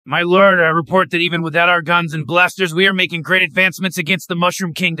My lord, I report that even without our guns and blasters, we are making great advancements against the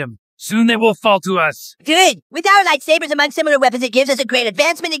Mushroom Kingdom. Soon they will fall to us. Good. With our lightsabers among similar weapons, it gives us a great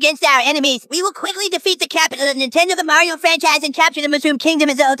advancement against our enemies. We will quickly defeat the capital of Nintendo, the Mario franchise, and capture the Mushroom Kingdom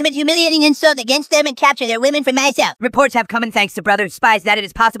as the ultimate humiliating insult against them and capture their women for myself. Reports have come in thanks to Brother Spies that it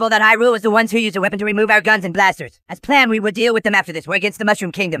is possible that Hyrule was the ones who used a weapon to remove our guns and blasters. As planned, we will deal with them after this war against the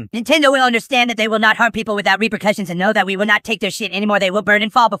Mushroom Kingdom. Nintendo will understand that they will not harm people without repercussions and know that we will not take their shit anymore. They will burn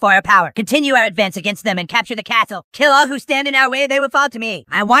and fall before our power. Continue our advance against them and capture the castle. Kill all who stand in our way, they will fall to me.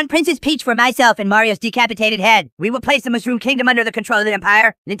 I want Princess Peach for myself and Mario's decapitated head. We will place the Mushroom Kingdom under the control of the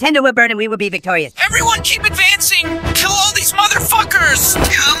Empire. Nintendo will burn and we will be victorious. Everyone keep advancing! Kill all these motherfuckers!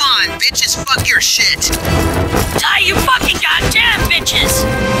 Come on, bitches, fuck your shit! Die, you fucking goddamn bitches!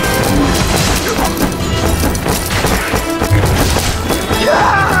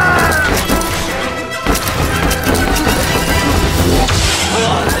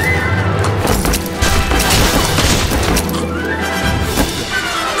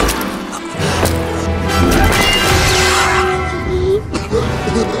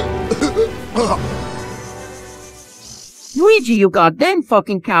 Luigi, you goddamn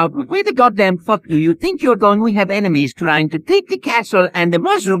fucking coward. Where the goddamn fuck do you think you're going? We have enemies trying to take the castle and the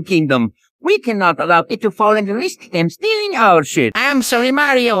Mushroom Kingdom. We cannot allow it to fall and risk them stealing our shit. I'm sorry,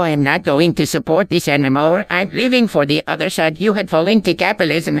 Mario. I'm not going to support this anymore. I'm leaving for the other side. You had fallen into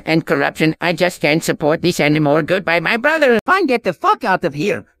capitalism and corruption. I just can't support this anymore. Goodbye, my brother. Fine, get the fuck out of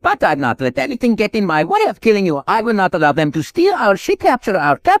here. But I'll not let anything get in my way of killing you. I will not allow them to steal our shit, capture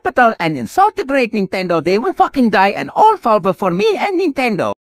our capital, and insult the great Nintendo. They will fucking die and all fall before me and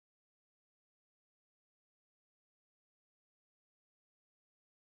Nintendo.